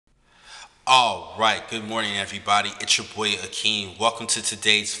All right, good morning, everybody. It's your boy Akeem. Welcome to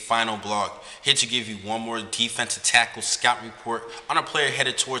today's final blog. Here to give you one more defensive tackle scout report on a player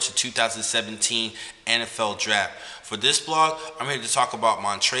headed towards the 2017 NFL Draft. For this blog, I'm here to talk about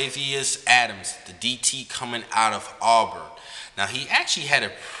Montravius Adams, the DT coming out of Auburn. Now, he actually had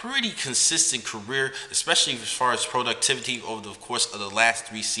a pretty consistent career, especially as far as productivity over the course of the last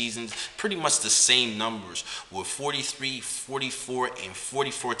 3 seasons. Pretty much the same numbers with 43, 44, and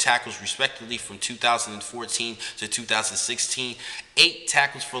 44 tackles respectively from 2014 to 2016. 8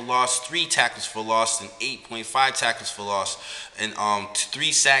 tackles for loss, 3 tackles for loss, and 8.5 tackles for loss, and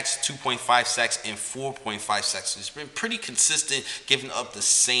 3 sacks, 2.5 sacks, and 4.5 sacks. It's been pretty consistent, giving up the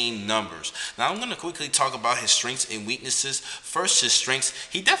same numbers. Now I'm going to quickly talk about his strengths and weaknesses. First, his strengths.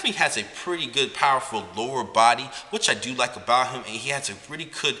 He definitely has a pretty good, powerful lower body, which I do like about him, and he has a pretty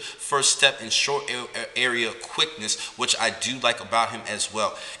good first step and short area quickness, which I do like about him as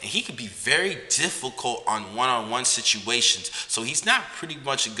well. And he can be very difficult on one-on-one situations. So he's not pretty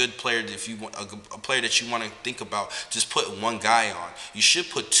much a good player if you want a player that you want to think about just putting one guy on. You should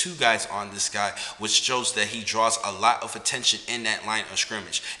put 2 guys on this guy, which shows that he draws a lot of attention in that line of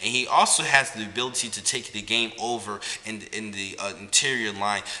scrimmage. And he also has the ability to take the game over in the interior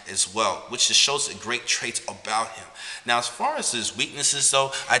line as well, which just shows the great traits about him. Now, as far as his weaknesses,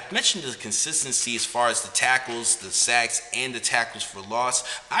 though, I mentioned the consistency as far as the tackles, the sacks, and the tackles for loss.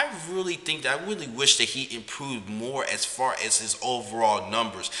 I really wish that he improved more as far as his overall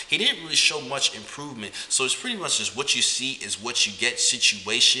numbers. He didn't really show much improvement, so it's pretty much just what you see is what you get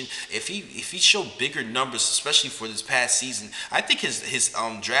situation. If he showed bigger numbers, especially for this past season, I think his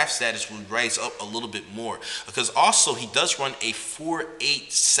draft status would rise up a little bit more, because also he does run a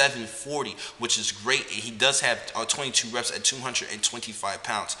 4.87 40, which is great. He does have 22 reps at 225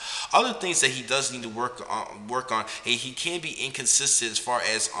 pounds. Other things that he does need to work on. He can be inconsistent as far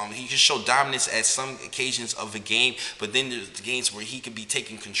as he can show dominance at some occasions of a game, but then there's the games where he can be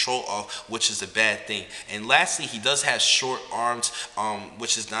taken control of, which is a bad thing. And lastly, he does have short arms,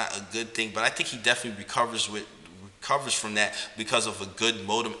 which is not a good thing, but I think he definitely recovers from that because of a good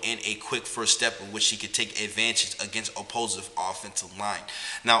modem and a quick first step in which he could take advantage against opposing offensive line.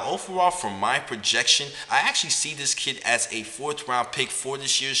 Now, overall, from my projection, I actually see this kid as a 4th round pick for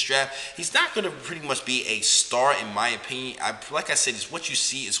this year's draft. He's not going to pretty much be a star in my opinion. Like I said, it's what you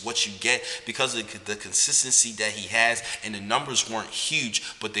see is what you get because of the consistency that he has, and the numbers weren't huge,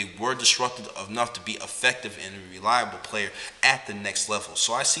 but they were disruptive enough to be effective and a reliable player at the next level.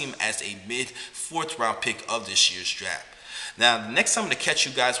 So I see him as a mid 4th round pick of this year's draft. Now, the next time I'm going to catch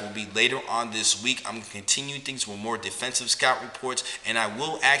you guys will be later on this week. I'm going to continue things with more defensive scout reports, and I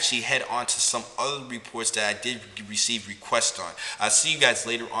will actually head on to some other reports that I did receive requests on. I'll see you guys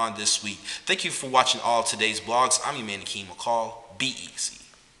later on this week. Thank you for watching all today's blogs. I'm your man, Akeem McCall. Be easy.